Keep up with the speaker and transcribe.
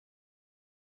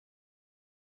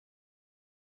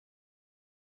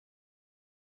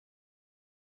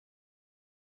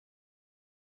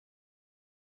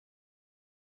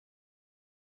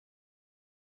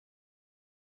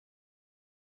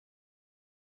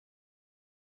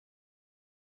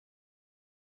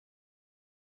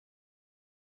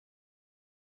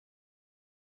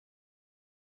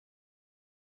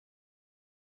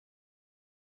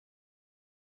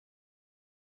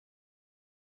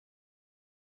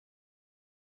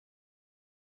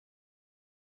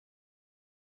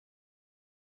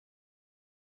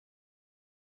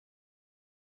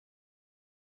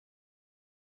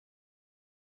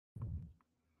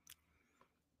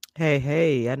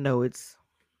Hey, I know it's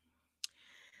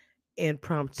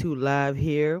impromptu live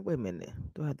here. Wait a minute.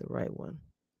 Do I have the right one?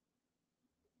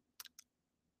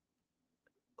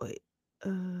 Wait.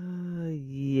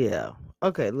 Yeah.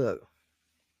 Okay, look.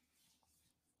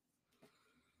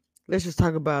 Let's just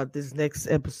talk about this next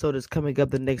episode that's coming up,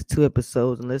 the next two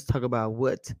episodes, and let's talk about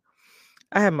what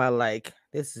I have my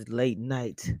this is late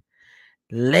night.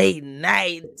 Late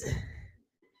night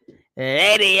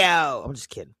radio. I'm just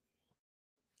kidding.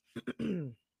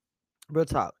 Real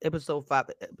talk. Episode five,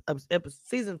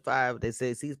 season five. They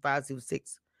say season five, season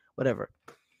six, whatever.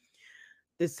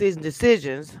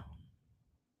 Decisions.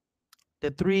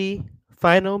 The three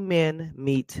final men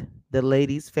meet the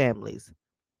ladies' families.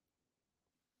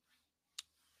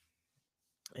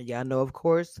 And y'all know, of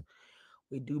course,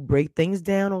 we do break things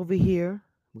down over here.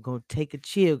 We're gonna take a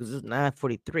chill because it's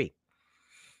 9:43.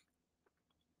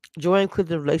 Joy and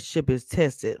Clifton's relationship is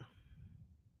tested.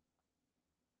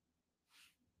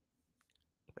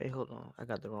 Wait, hold on. I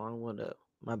got the wrong one up.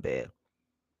 My bad.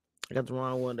 I got the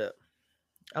wrong one up.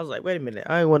 I was like, wait a minute.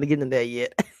 I don't want to get into that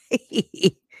yet.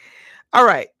 All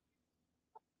right.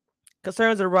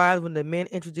 Concerns arise when the men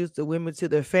introduce the women to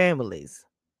their families.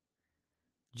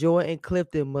 Joy and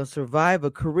Clifton must survive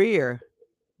a career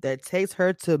that takes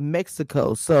her to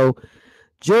Mexico. So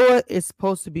Joy is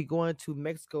supposed to be going to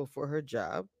Mexico for her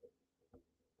job.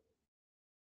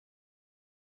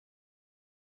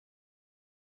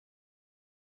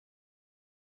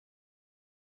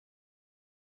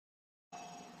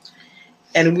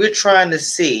 And we're trying to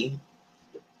see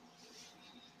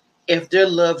if their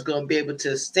love's going to be able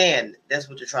to stand. That's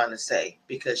what they're trying to say,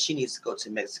 because she needs to go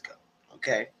to Mexico.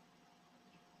 Okay.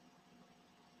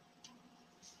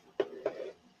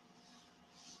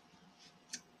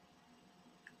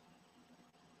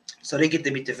 So they get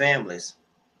to meet the families.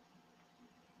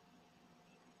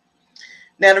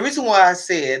 Now, the reason why I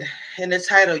said in the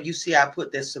title, you see, I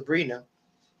put that Sabrina.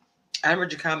 I haven't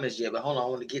read your comments yet, but hold on. I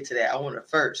want to get to that. I want to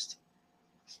first.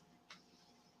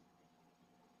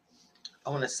 I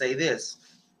want to say this.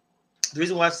 The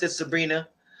reason why I said Sabrina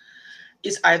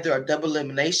is either a double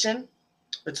elimination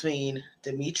between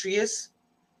Demetrius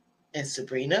and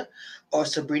Sabrina, or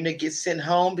Sabrina gets sent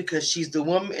home because she's the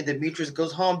woman, and Demetrius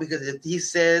goes home because he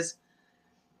says,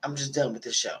 I'm just done with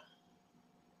this show.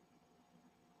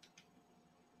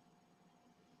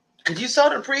 Because you saw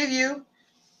the preview.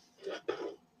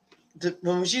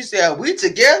 When she said, are we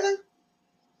together?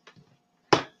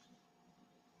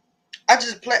 I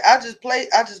just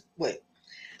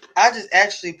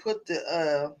actually put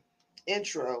the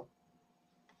intro.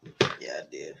 Yeah, I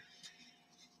did.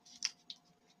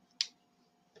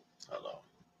 Hold on.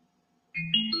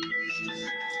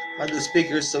 My new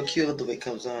speaker is so cute the way it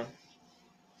comes on.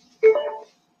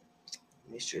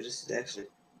 Make sure this is actually.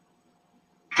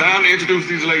 Time to introduce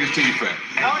these ladies to your family.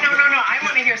 No. I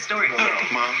want to hear stories. No,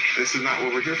 Mom, this is not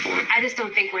what we're here for. I just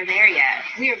don't think we're there yet.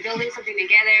 We are building something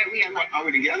together. We are Are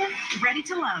we together? ready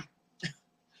to love.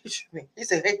 He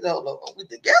said, hey, no, are we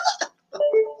together?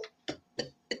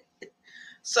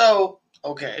 So,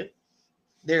 okay,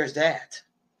 there's that.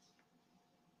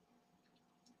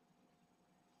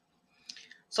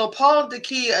 So Paul and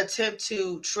Dakia attempt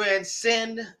to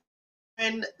transcend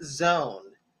friend zone.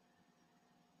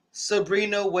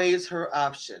 Sabrina weighs her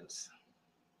options.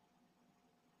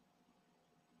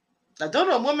 Now,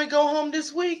 don't a woman go home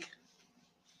this week?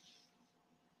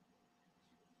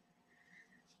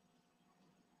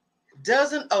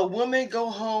 Doesn't a woman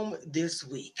go home this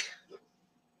week?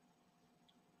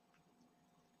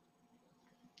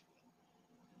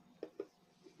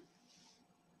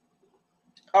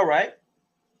 All right.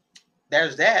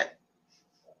 There's that.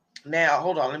 Now,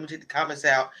 hold on. Let me take the comments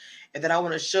out. And then I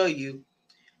want to show you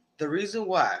the reason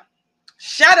why.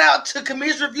 Shout out to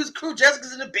Camille's Reviews crew.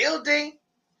 Jessica's in the building.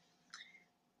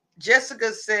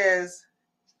 Jessica says,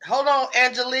 hold on,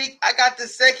 Angelique. I got the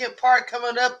second part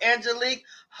coming up, Angelique.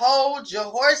 Hold your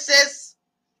horses.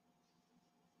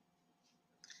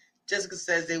 Jessica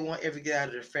says they won't ever get out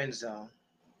of the friend zone.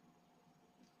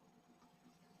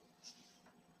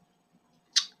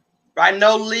 I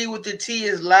know Lee with the T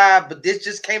is live, but this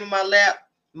just came in my lap.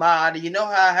 Ma, you know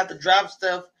how I have to drop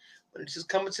stuff when it's just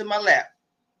coming to my lap.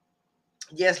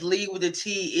 Yes, Lee with the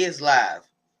T is live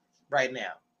right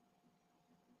now.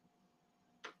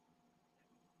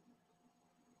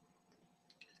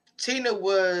 Tina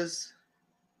was...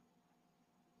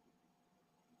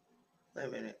 Wait a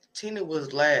minute. Tina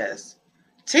was last.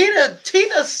 Tina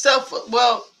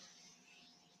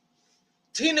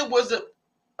was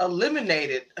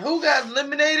eliminated. Who got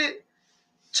eliminated?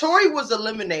 Tori was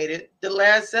eliminated the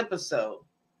last episode.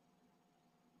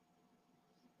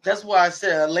 That's why I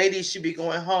said a lady should be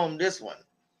going home this one.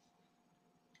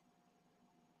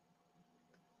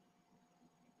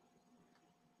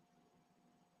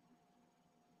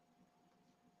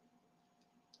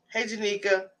 Hey,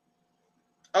 Janika.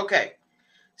 Okay,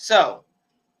 so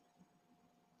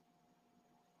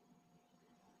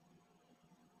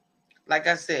like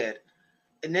I said,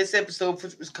 in this episode,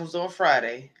 which comes on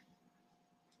Friday,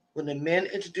 when the men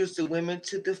introduce the women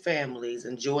to the families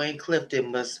and Joy and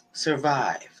Clifton must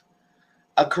survive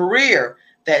a career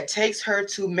that takes her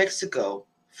to Mexico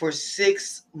for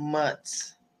 6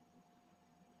 months.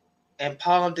 And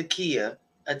Paul and Dakia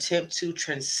attempt to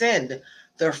transcend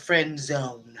the friend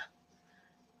zone.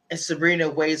 And Sabrina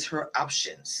weighs her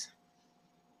options.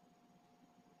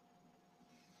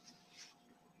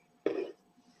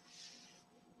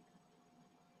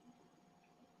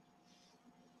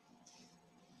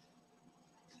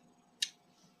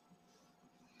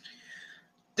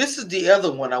 This is the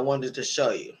other one I wanted to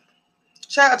show you.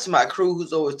 Shout out to my crew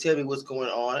who's always telling me what's going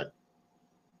on.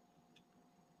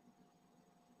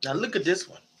 Now look at this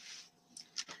one.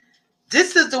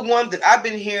 This is the one that I've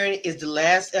been hearing is the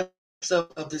last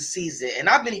episode of the season. And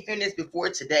I've been hearing this before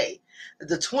today.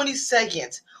 The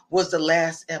 22nd was the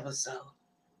last episode.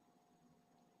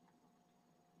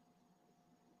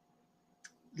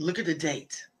 Look at the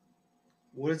date.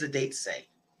 What does the date say?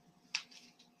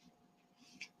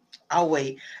 I'll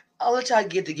wait. I'll let y'all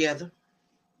get together.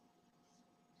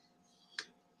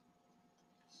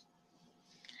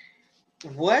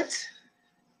 What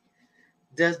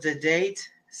does the date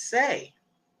say?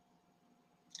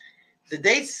 The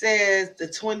date says the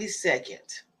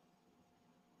 22nd.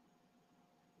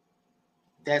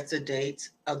 That's the date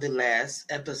of the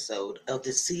last episode of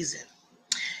the season.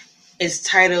 It's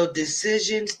titled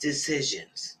Decisions,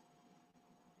 Decisions.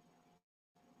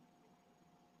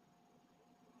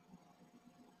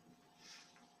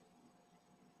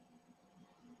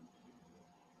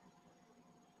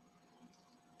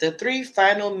 The three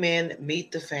final men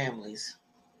meet the families.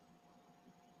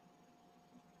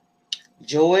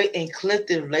 Joy and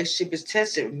Clifton's relationship is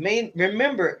tested.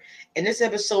 Remember, in this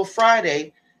episode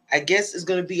Friday, I guess it's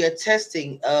going to be a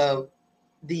testing of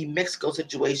the Mexico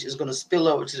situation. Is going to spill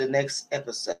over to the next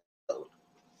episode.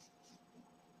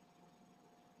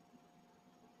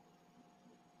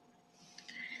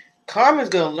 Carmen's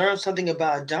going to learn something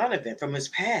about Donovan from his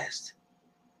past.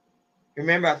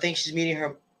 Remember, I think she's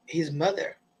meeting his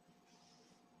mother.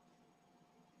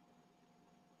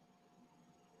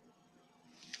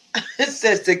 It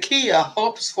says Takia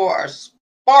hopes for a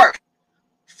spark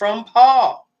from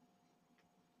Paul.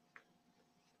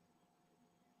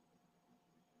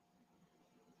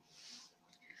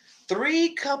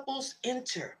 Three couples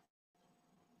enter.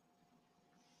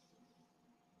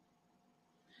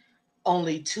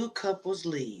 Only two couples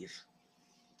leave.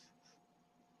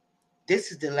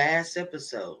 This is the last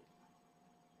episode.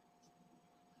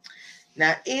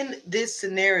 Now, in this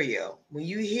scenario, when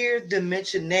you hear them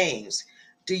mention names,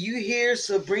 do you hear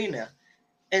Sabrina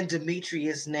and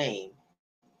Demetrius' name?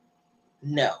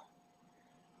 No.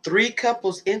 Three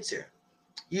couples enter.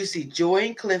 You see Joy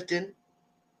and Clifton,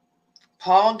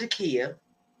 Paul and Dakia,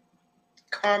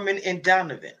 Carmen and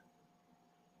Donovan.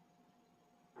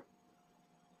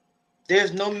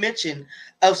 There's no mention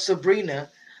of Sabrina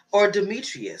or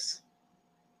Demetrius.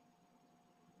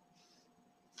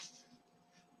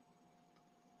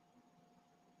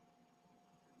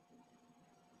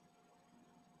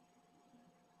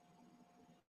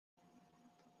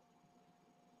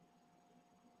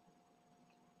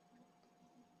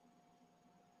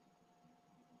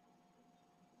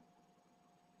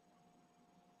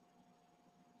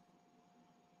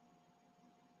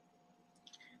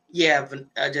 Yeah,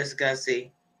 I just got to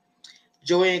see.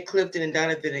 Joy and Clifton and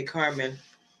Donovan and Carmen.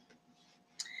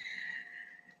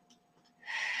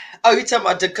 Oh, you talking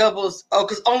about the couples? Oh,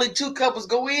 because only two couples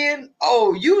go in?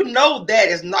 Oh, you know that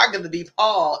is not going to be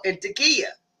Paul and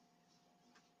Takia.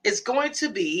 It's going to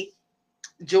be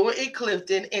Joy and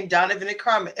Clifton and Donovan and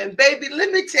Carmen. And baby,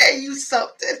 let me tell you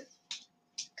something.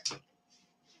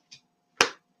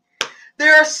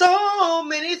 There are so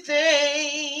many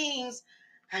things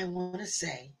I want to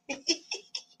say.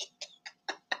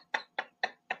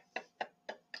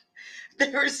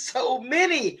 There are so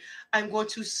many. I'm going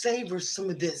to savor some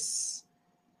of this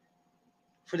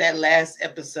for that last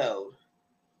episode.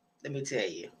 Let me tell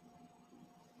you.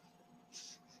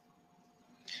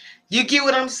 You get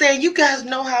what I'm saying? You guys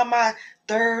know how my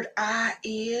third eye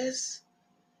is?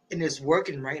 And it's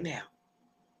working right now.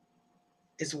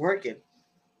 It's working.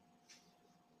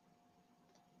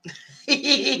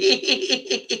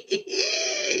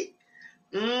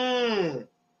 mm.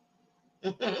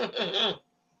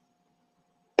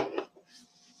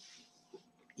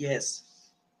 Yes.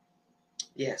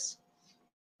 Yes.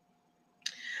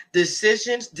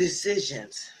 Decisions.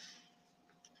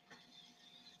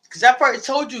 Because I've already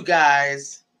told you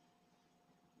guys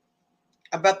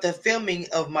about the filming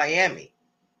of Miami.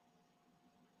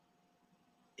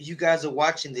 You guys are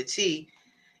watching the tea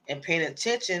and paying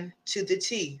attention to the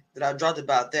tea that I dropped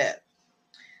about that.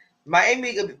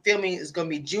 Miami filming is going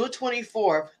to be June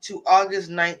 24th to August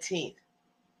 19th.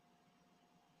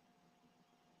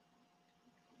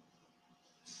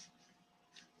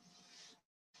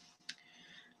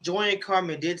 Joy and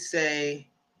Carmen did say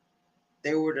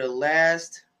they were the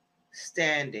last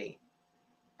standing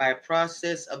by a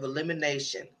process of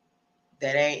elimination.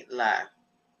 That ain't lie.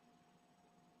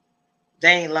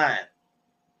 They ain't lying.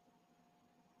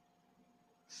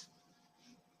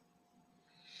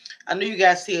 I know you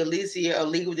guys see Alicia or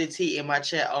Legal with the T in my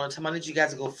chat all the time. I need you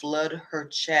guys to go flood her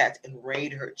chat and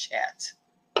raid her chat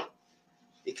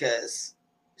because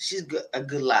she's a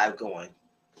good live going.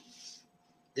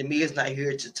 Demia's not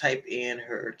here to type in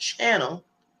her channel.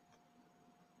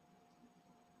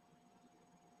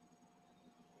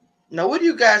 Now, what do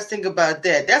you guys think about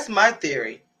that? That's my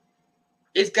theory.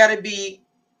 It's got to be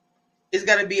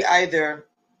either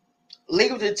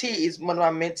Legal with the T is one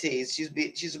of my mentees.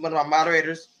 She's one of my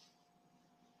moderators.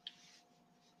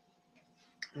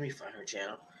 Let me find her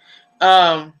channel.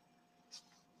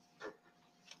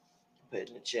 Put it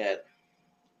in the chat.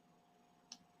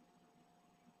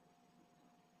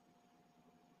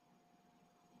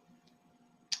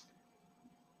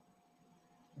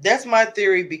 That's my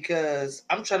theory because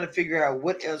I'm trying to figure out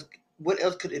what else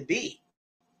could it be.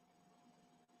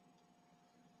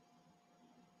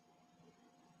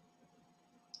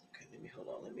 Okay, let me hold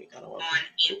on. I don't want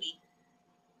to.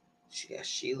 She got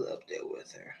Sheila up there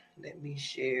with her. Let me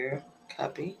share.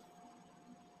 Copy.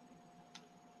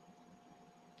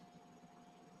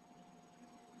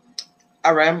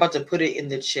 All right, I'm about to put it in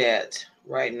the chat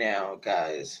right now,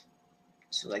 guys.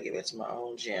 So I get back to my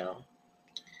own channel.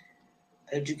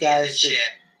 I need you guys to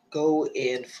go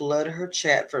and flood her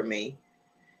chat for me.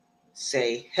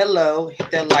 Say hello,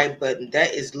 hit that like button.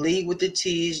 That is League with the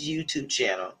T's YouTube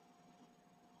channel.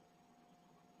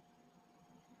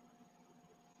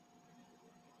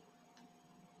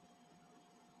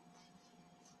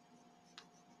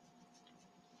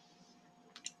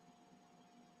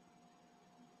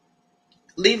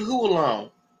 Leave who alone?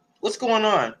 What's going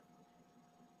on?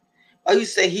 Oh, you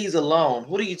say he's alone.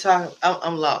 What are you talking?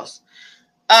 I'm lost.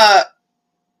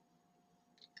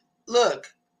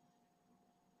 Look.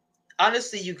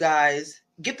 Honestly, you guys,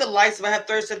 get the likes. If I have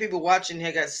 37 people watching here,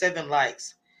 I got 7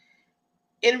 likes.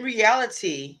 In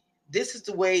reality, this is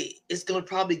the way it's going to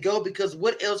probably go because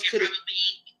what else could it...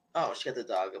 Oh, she got the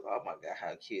dog up. Oh, my God,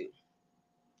 how cute.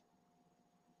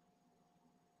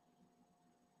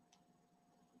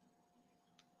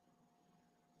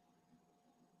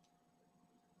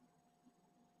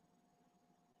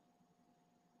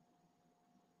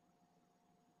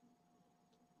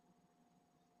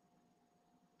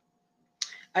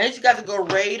 I need you guys to go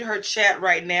raid her chat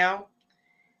right now.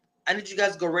 I need you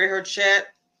guys to go raid her chat.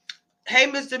 Hey,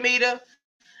 Miss Demita.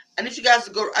 I need you guys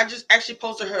to go. I just actually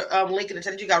posted her link in the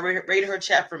chat. You got raid her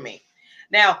chat for me.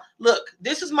 Now, look,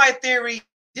 this is my theory.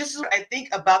 This is what I think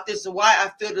about this and why I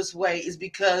feel this way is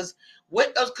because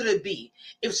what else could it be?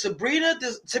 If Sabrina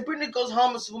goes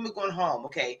home, it's woman going home,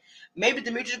 okay? Maybe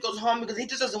Demetrius goes home because he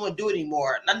just doesn't want to do it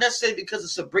anymore. Not necessarily because of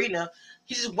Sabrina.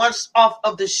 He just wants off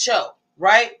of the show,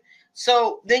 right?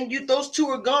 So then those 2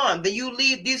 are gone. Then you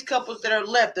leave these couples that are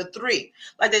left, the 3.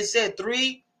 Like they said,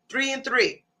 3 and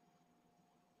 3.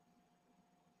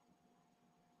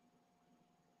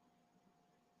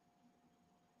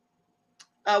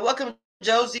 Welcome,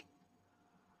 Jonesy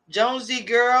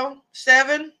girl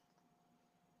 7.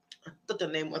 I thought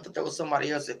that was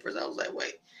somebody else at first. I was like,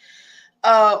 wait.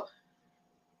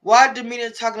 Why Demeanor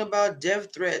talking about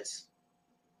death threats?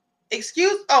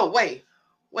 Excuse? Oh, wait.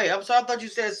 I'm sorry. I thought you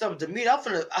said something. Demeanor,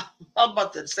 I'm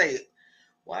about to say it.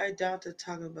 Why Doctor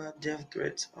talking about death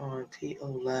threats on PO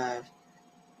Live?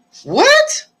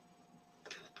 What?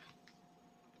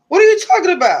 What are you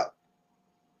talking about?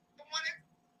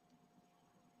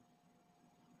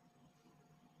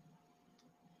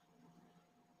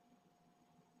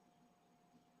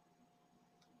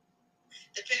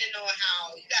 Depending on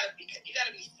how you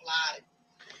gotta be fly.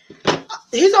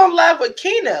 He's on live with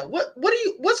Keena.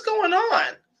 What's going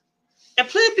on? And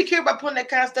please be careful about putting that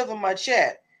kind of stuff in my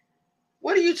chat.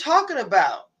 What are you talking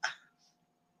about?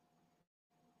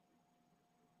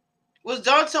 Was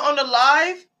Johnson on the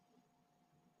live?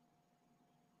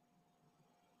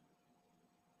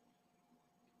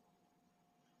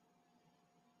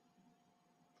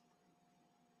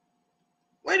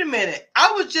 a minute.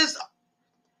 I was just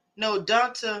no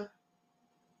Donovan.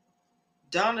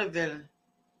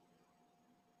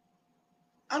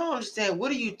 I don't understand.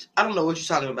 What are you? I don't know what you're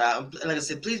talking about. Like I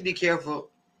said, please be careful.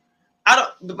 I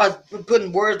don't about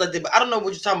putting words like that, but I don't know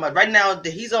what you're talking about. Right now,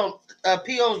 he's on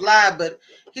PO's live, but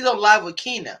he's on live with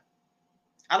Keena.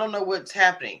 I don't know what's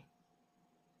happening.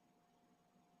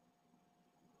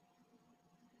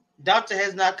 Doctor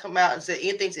has not come out and said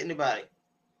anything to anybody.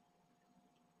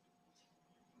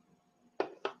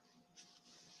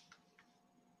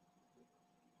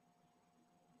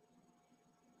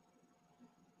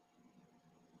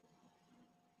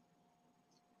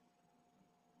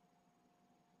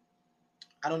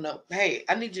 I don't know. Hey,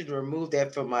 I need you to remove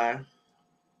that from my.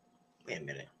 Wait a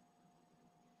minute.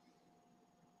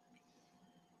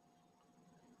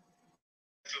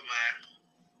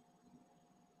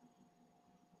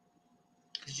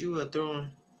 Because you were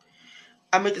throwing.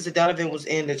 I meant to say Donovan was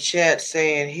in the chat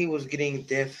saying he was getting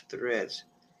death threats.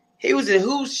 He was in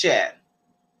whose chat?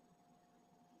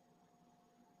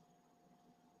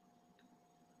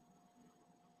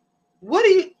 What do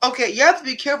you? Okay, you have to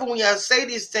be careful when y'all say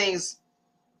these things.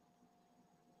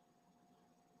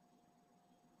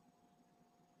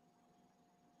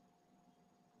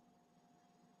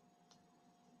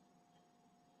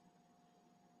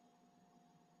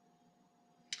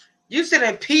 You said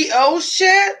in PO's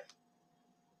chat?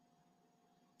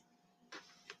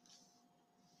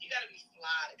 You gotta be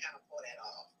fly to kind of pull that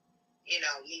off. You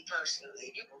know, me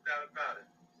personally. No doubt about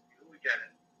it. We got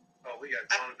it. Oh, we got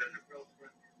Donovan the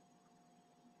girlfriend.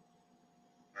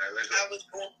 All right, let's go. I was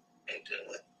going into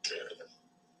what? Donovan,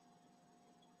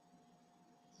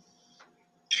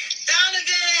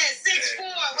 6'4",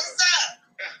 what's up?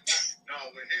 No,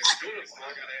 when his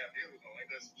uniform, I gotta have heels on. Like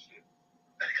that's some shit.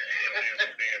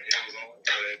 Damn heels on.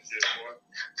 That shit, boy.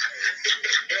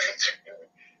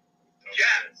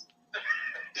 Yes.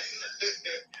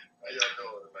 How y'all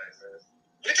doing tonight, man?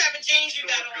 What type of jeans you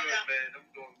got on? Good, man. I'm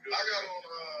doing good. I got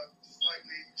on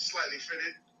slightly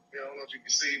fitted. You know, I don't know if you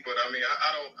can see, but I mean,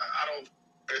 I don't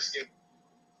skin.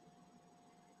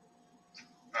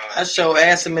 I sure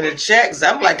asked him in the checks.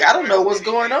 I'm like, I don't know what's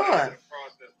going on.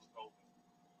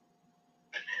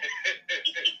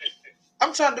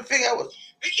 I'm trying to figure out what.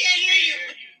 We can't hear you.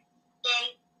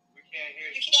 We can't hear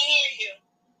you. We can't hear you.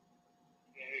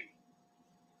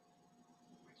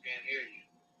 We can't hear you.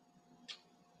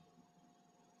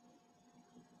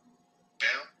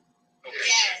 Now? Okay.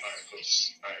 Yes. All right, cool.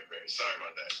 All right, great. Sorry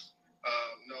about that.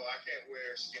 No, I can't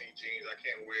wear skinny jeans. I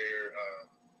can't wear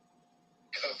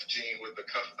cuff jean with the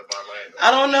cuff at the bottom.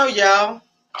 I don't know, y'all.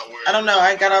 I don't know.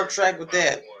 I got off track with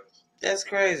that. That's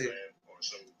crazy.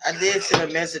 I did send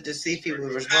a message to see if he would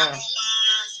respond. 505.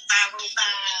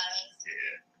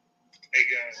 Yeah. Hey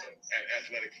guys,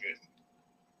 athletic fit.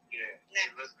 Yeah.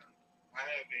 Now, listen, I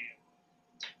have a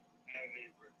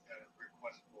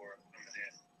request for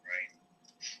Eminem, right?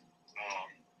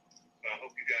 But I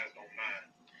hope you guys don't mind.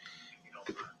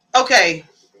 Okay.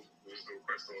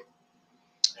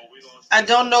 I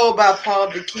don't know about Paul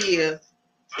Dakia.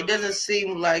 It doesn't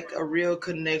seem like a real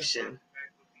connection.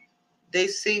 They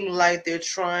seem like they're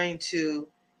trying to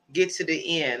get to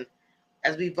the end,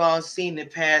 as we've all seen in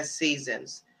past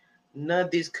seasons. None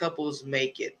of these couples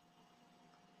make it.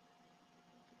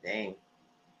 Dang.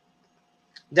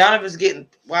 Donovan's getting,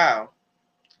 wow.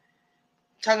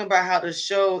 Talking about how the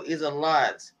show is a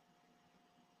lot.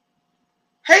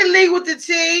 Hey, Lee with the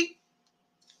T.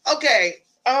 Okay.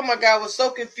 Oh my God, I was so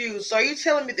confused. So are you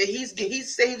telling me that he said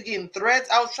he's getting threats?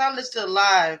 I was trying to listen to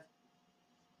live.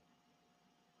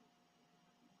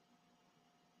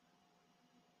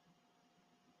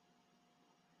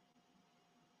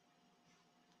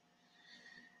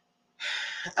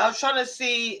 I was trying to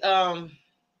see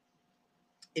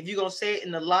if you're gonna say it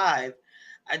in the live.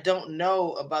 I don't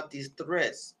know about these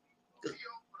threats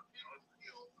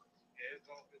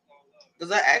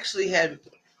because I actually had.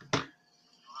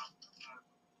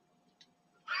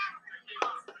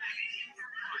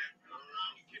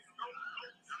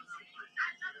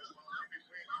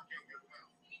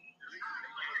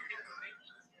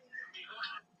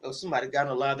 Oh, somebody got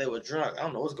on live. They were drunk. I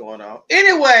don't know what's going on.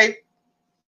 Anyway,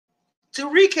 to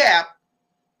recap.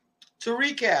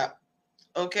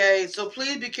 Okay, so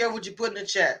please be careful what you put in the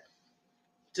chat.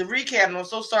 To recap, and I'm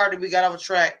so sorry that we got off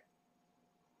track.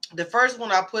 The first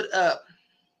one I put up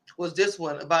was this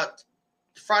one about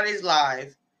Friday's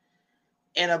live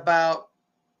and about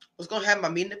what's going to happen by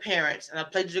meeting the parents. And I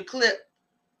played you a clip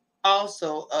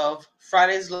also of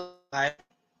Friday's live.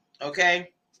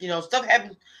 Okay, you know, stuff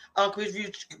happens on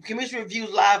Commission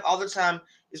Reviews live all the time.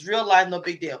 It's real life, no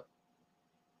big deal.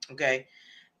 Okay,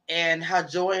 and how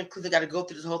Joy and Clifton got to go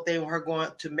through this whole thing with her going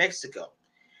to Mexico.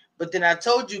 But then I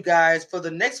told you guys for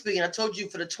the next weekend, I told you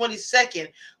for the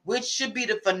 22nd, which should be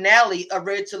the finale of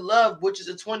Ready to Love, which is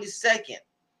the 22nd.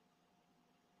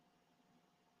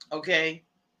 Okay.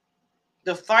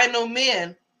 The final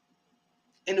men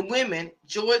and women,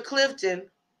 Joy Clifton,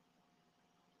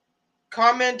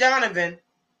 Carmen Donovan,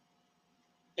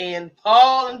 and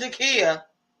Paul and Dakia,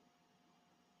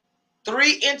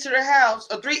 three enter the house,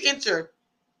 or three enter,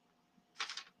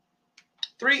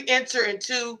 and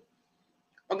two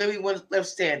are going to be one left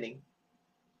standing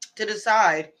to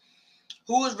decide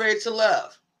who is ready to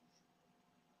love.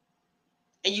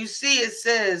 And you see it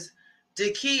says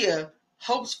Dakia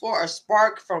hopes for a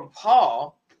spark from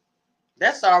Paul.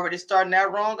 That's already starting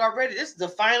out wrong already. This is the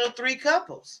final three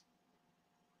couples.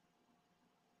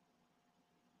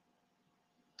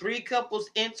 Three couples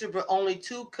enter, but only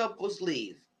two couples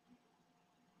leave.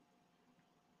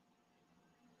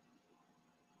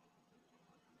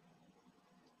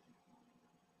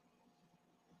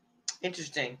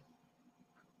 Interesting.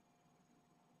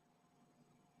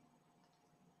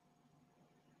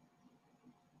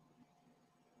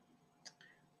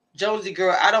 Jonesy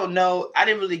girl, I don't know. I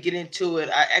didn't really get into it.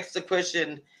 I asked the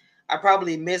question. I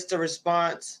probably missed the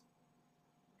response.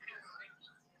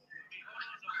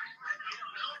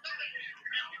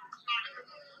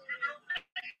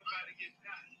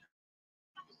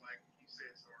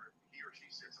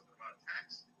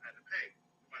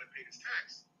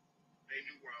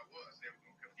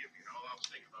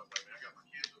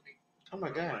 Oh my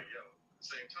God. At the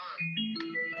same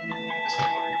time,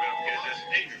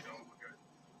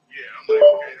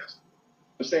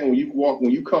 Understand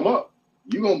when you come up,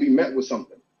 you're gonna be met with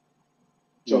something.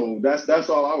 So that's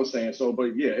all I was saying. So,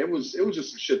 but yeah, it was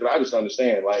just shit that I just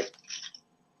understand. Like,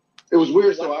 it was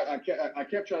weird. So I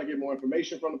kept trying to get more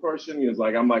information from the person. It's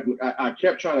like I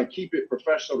kept trying to keep it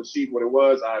professional to see what it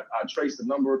was. I traced the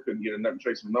number, couldn't get a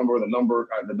trace of the number. The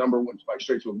number went like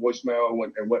straight to a voicemail.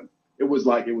 It was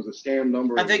like it was a scam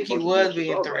number. I think he was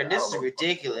being threatened. This is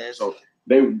ridiculous. So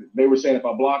they were saying if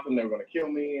I blocked them, they were going to kill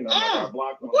me, and I'm like, I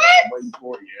blocked them. What? I'm waiting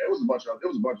for it. Yeah, it was a bunch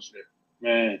of shit.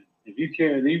 Man, if you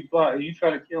try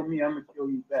to kill me, I'm gonna kill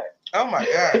you back. Oh my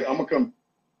God. I'm gonna come.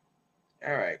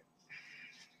 All right.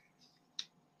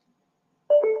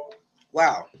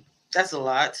 Wow, that's a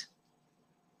lot.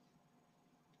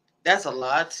 That's a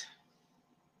lot.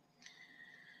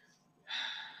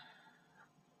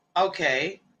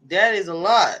 Okay, that is a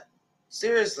lot.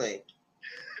 Seriously.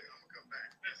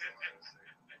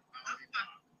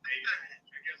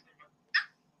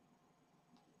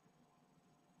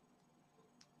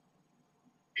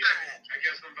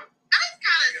 That's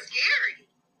kind of scary.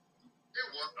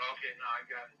 Okay, no, I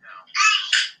got it now.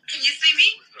 Can you see me?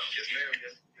 Yes, ma'am.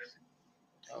 Yes.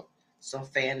 Oh, some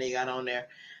fan they got on there,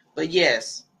 but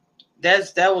yes, that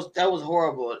was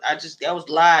horrible. That was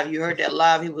live. You heard that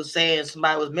live. He was saying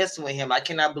somebody was messing with him. I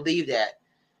cannot believe that.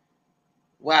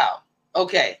 Wow.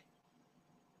 Okay.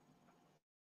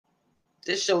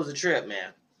 This shows a trip,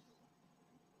 man.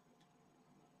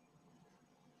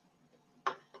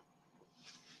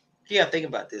 You gotta think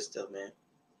about this stuff, man.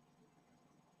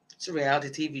 It's a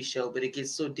reality TV show, but it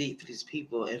gets so deep for these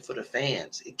people and for the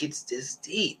fans. It gets this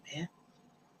deep, man.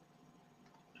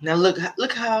 Now look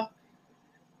how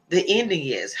the ending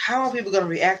is. How are people gonna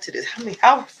react to this?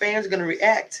 How are fans gonna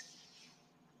react?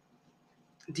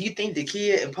 Do you think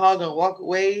Dakia and Paul gonna walk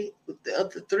away with the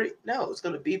other three? No, it's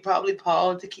gonna be probably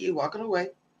Paul and Dakia walking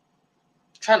away,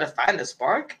 trying to find a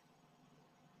spark.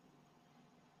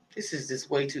 This is just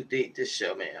way too deep. This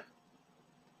show, man.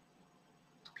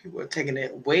 People are taking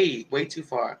it way too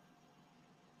far.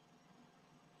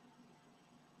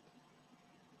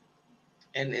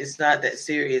 And it's not that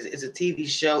serious. It's a TV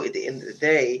show at the end of the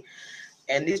day.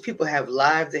 And these people have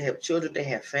lives, they have children, they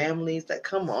have families. Like,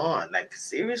 come on. Like,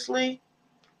 seriously?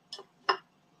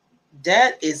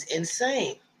 That is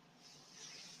insane.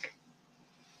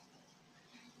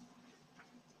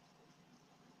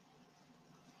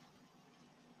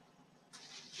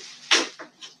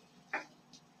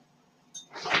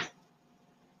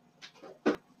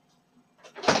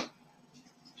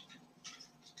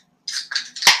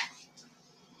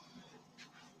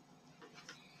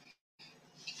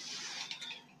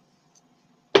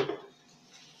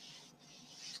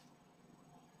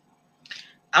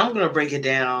 I'm gonna break it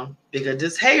down because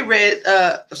this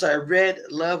Red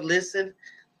Love Listen.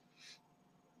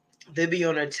 They be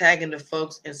on there tagging the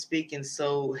folks and speaking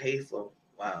so hateful.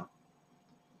 Wow.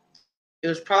 It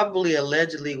was probably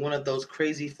allegedly one of those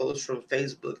crazy folks from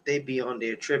Facebook. They be on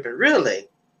there tripping. Really?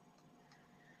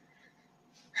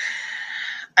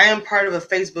 I am part of a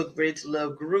Facebook Ready to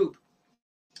Love group.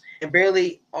 and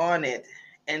barely on it.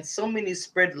 And so many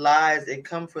spread lies and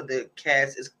come for the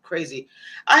cast is crazy.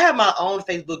 I have my own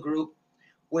Facebook group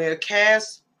where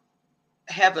casts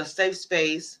have a safe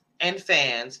space and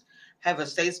fans have a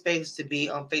safe space to be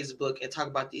on Facebook and talk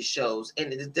about these shows.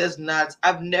 And it does not,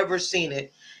 I've never seen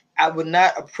it. I would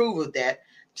not approve of that,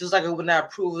 just like I would not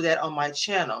approve of that on my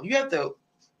channel. You have to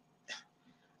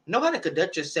know how to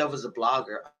conduct yourself as a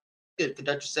blogger. You could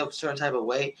conduct yourself a certain type of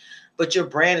way, but your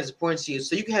brand is important to you.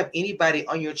 So you can have anybody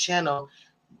on your channel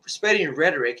spreading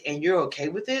rhetoric and you're okay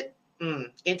with it.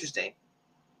 Interesting.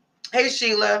 Hey,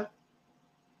 Sheila,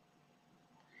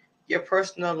 your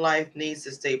personal life needs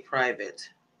to stay private.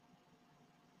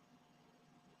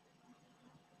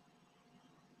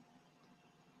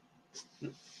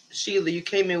 Sheila, you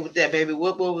came in with that, baby.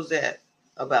 What was that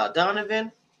about,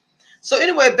 Donovan? So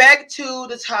anyway, back to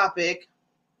the topic.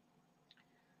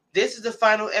 This is the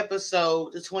final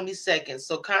episode, the 22nd.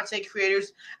 So content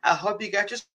creators, I hope you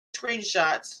got your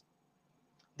screenshots.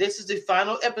 This is the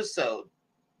final episode.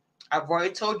 I've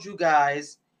already told you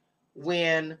guys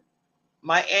when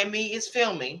Miami is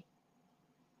filming.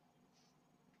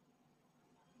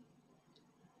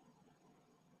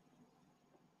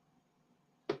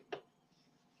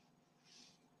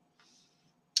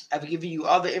 I've given you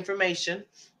all the information.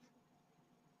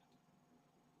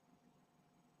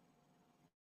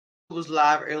 It was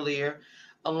live earlier,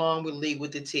 along with League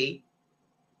with the T.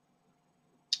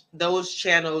 Those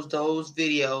channels, those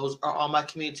videos are on my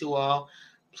community wall.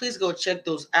 Please go check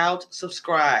those out.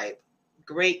 Subscribe.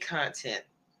 Great content.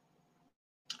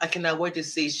 I cannot wait to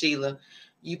see, Sheila,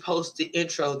 you post the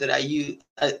intro that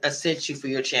I sent you for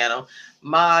your channel.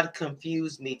 Mod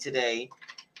confused me today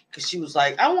because she was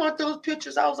like, I want those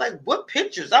pictures. I was like, what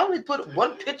pictures? I only put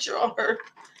one picture on her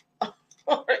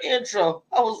on her intro.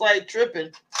 I was like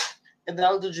tripping. And then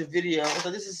I looked at your video. I was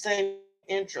like, this is the same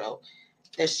intro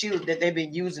that they've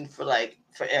been using for like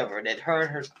forever, that her and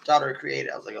her daughter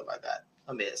created. I was like, oh my God,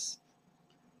 a miss.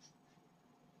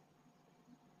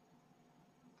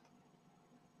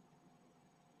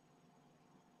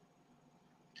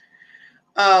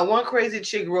 One crazy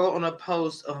chick wrote on a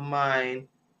post of mine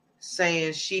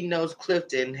saying she knows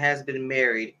Clifton has been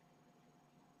married.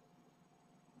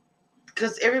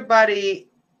 Because everybody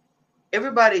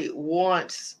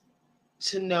wants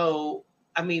to know.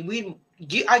 I mean,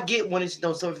 I get wanting to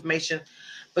know some information,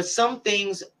 but some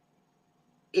things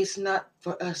it's not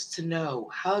for us to know.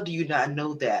 How do you not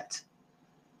know that?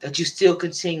 That you still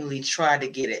continually try to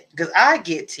get it? Because I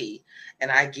get tea and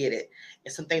I get it,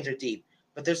 and some things are deep,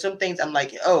 but there's some things I'm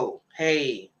like, oh,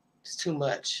 hey, it's too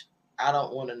much. I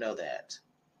don't want to know that.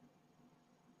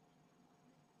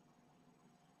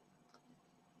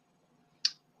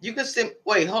 You can send.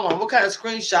 Wait, hold on. What kind of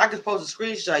screenshot? I can post a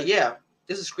screenshot. Yeah,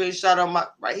 this is a screenshot on my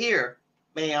right here,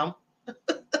 ma'am.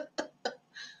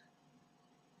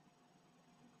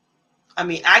 I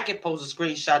mean, I can post a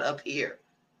screenshot up here.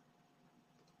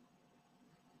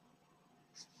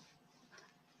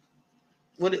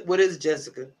 What is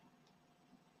Jessica?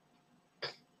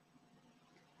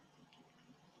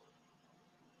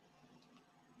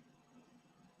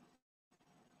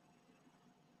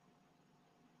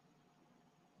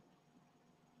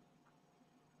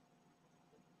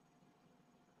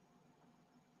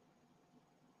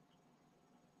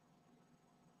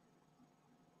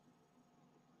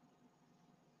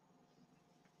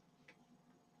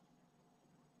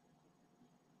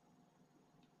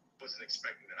 Wasn't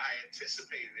expecting it. I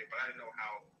anticipated it, but I didn't know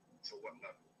how to what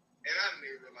level. And I didn't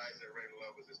even realize that regular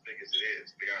love was as big as it is,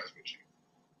 to be honest with you.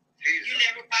 You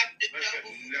never watched the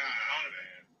double? Nah,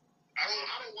 man. I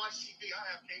don't watch TV. I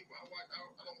have cable. I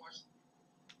don't watch.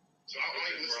 So I don't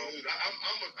even listen to news.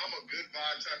 I'm a good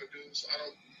vibe type of dude. So I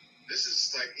don't. This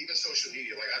is like even social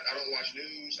media. Like I don't watch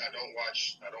news. I don't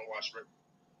watch.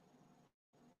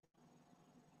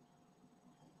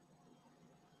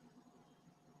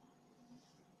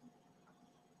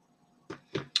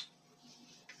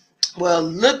 Well,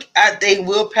 look at they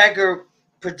Will Packer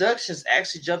Productions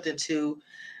actually jumped into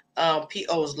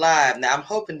PO's live. Now I'm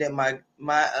hoping that my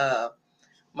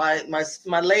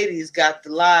ladies got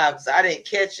the live because I didn't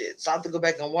catch it, so I have to go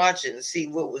back and watch it and see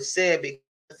what was said. Because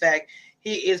of the fact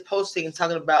he is posting and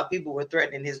talking about people were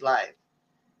threatening his life.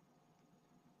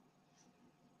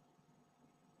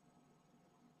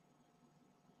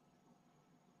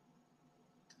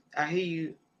 I hear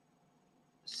you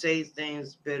say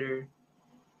things better.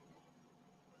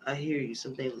 I hear you.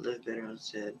 Some things live better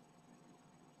unsaid.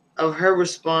 Of her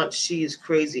response, she is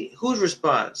crazy. Whose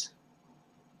response?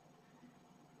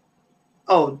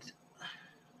 Oh,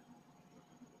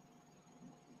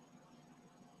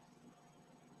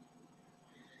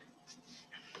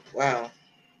 wow.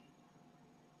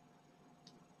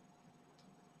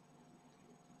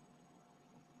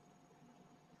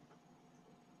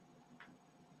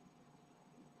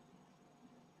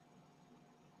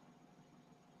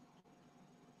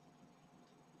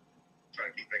 try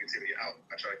to keep negativity out.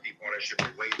 I try to keep all that shit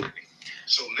away from me.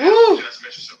 So now, just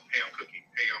mention something. Hey, I'm Cookie.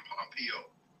 Hey, I'm PO.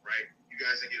 Right? You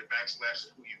guys didn't get a backslash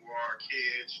of who you are,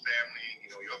 kids, family,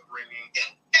 your upbringing. It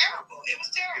was terrible. It was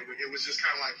terrible. It was just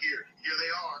kind of like, here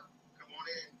they are. Come on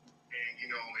in. And,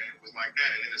 and it was like that.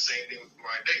 And then the same thing with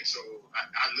blind date. So I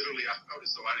felt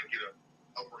as though I didn't get a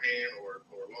upper hand or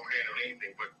low hand or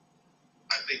anything. But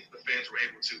I think the fans were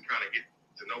able to kind of get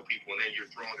to know people, and then you're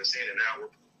throwing this in, and now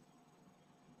we're.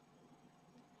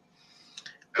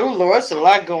 Oh Lord, it's a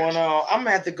lot going on. I'm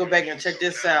gonna have to go back and check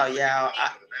this out, y'all.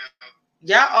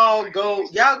 Y'all all go. It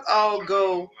was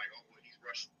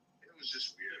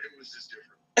just weird. It was just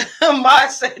different.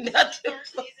 Mark said nothing.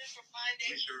 What's your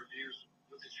reviews?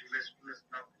 What did you miss? You missed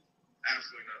nothing.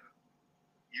 Absolutely nothing.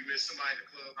 You missed somebody at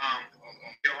the club. Let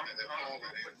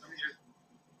me just.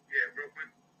 Yeah, real quick.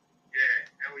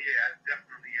 Yeah, hell yeah, I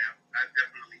definitely am. I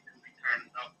definitely do be turning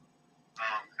up.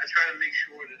 I try to make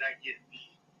sure that I get the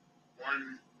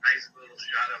one nice little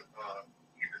shot of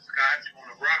either scotch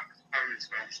on a rock. I'm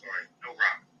sorry, no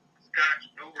rock.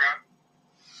 Scotch, no rock,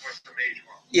 or some age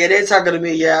rum. Yeah, they're talking to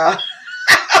me, y'all. Love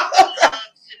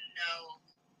to know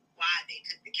why they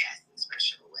took the casting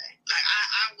special away. Like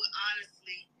I would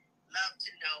honestly love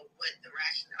to know what the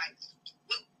rationale, like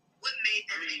what made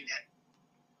them think that.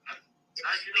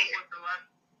 I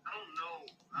don't know.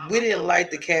 We didn't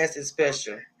like the casting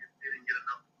special. They didn't get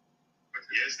enough. But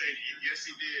yes,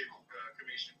 he did,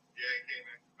 Kamisha. Yeah, he came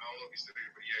in. I don't know if he's still there,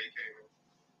 but yeah, he came in.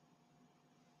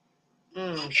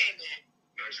 Who came in?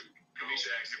 No,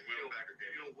 Kamisha asked if Will Packer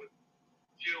came in.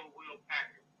 Will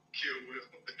Packer. Kill Will.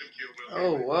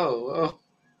 Oh, whoa.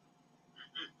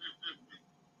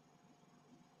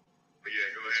 But yeah,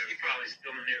 go ahead. He probably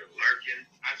still in there lurking.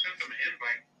 I sent him an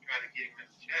invite to try to get him in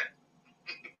the chat.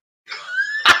 He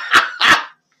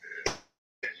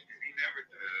never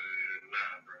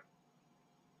nah, bro.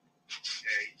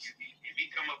 Yeah, if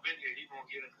he come up in here, he won't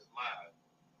get in his live.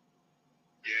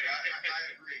 Yeah, I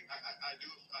agree. I do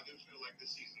feel like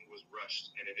this season was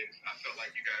rushed, and it didn't. I felt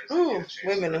like you guys. Oh,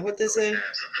 wait a minute. What this is?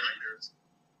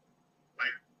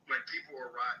 Like people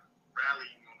are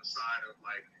rallying on the side of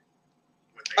like.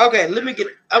 Okay, let me get.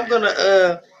 I'm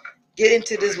gonna get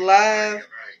into this live.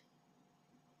 Right.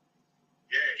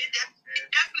 Yeah, it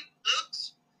definitely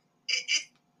looks. It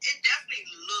definitely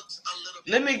looks a little.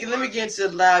 Let me get into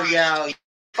the live, y'all.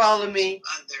 Follow me.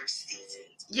 Other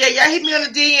seasons. Yeah, y'all hit me on the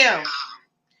DM.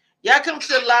 Y'all come to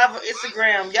the live on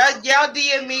Instagram. Y'all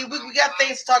DM me. We got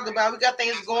things to talk about. We got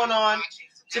things going on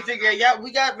to figure out. Y'all,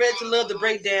 we got ready to love the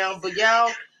breakdown, but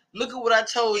y'all look at what I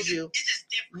told you.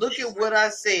 Look at what I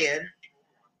said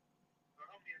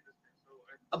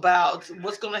about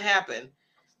what's going to happen.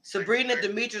 Sabrina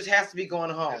Demetrius has to be going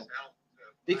home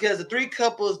because the three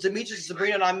couples, Demetrius,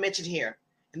 Sabrina, and I mentioned here,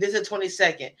 and this is the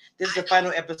 22nd. This is the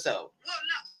final episode. Well,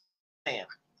 no. Man.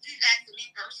 She's asking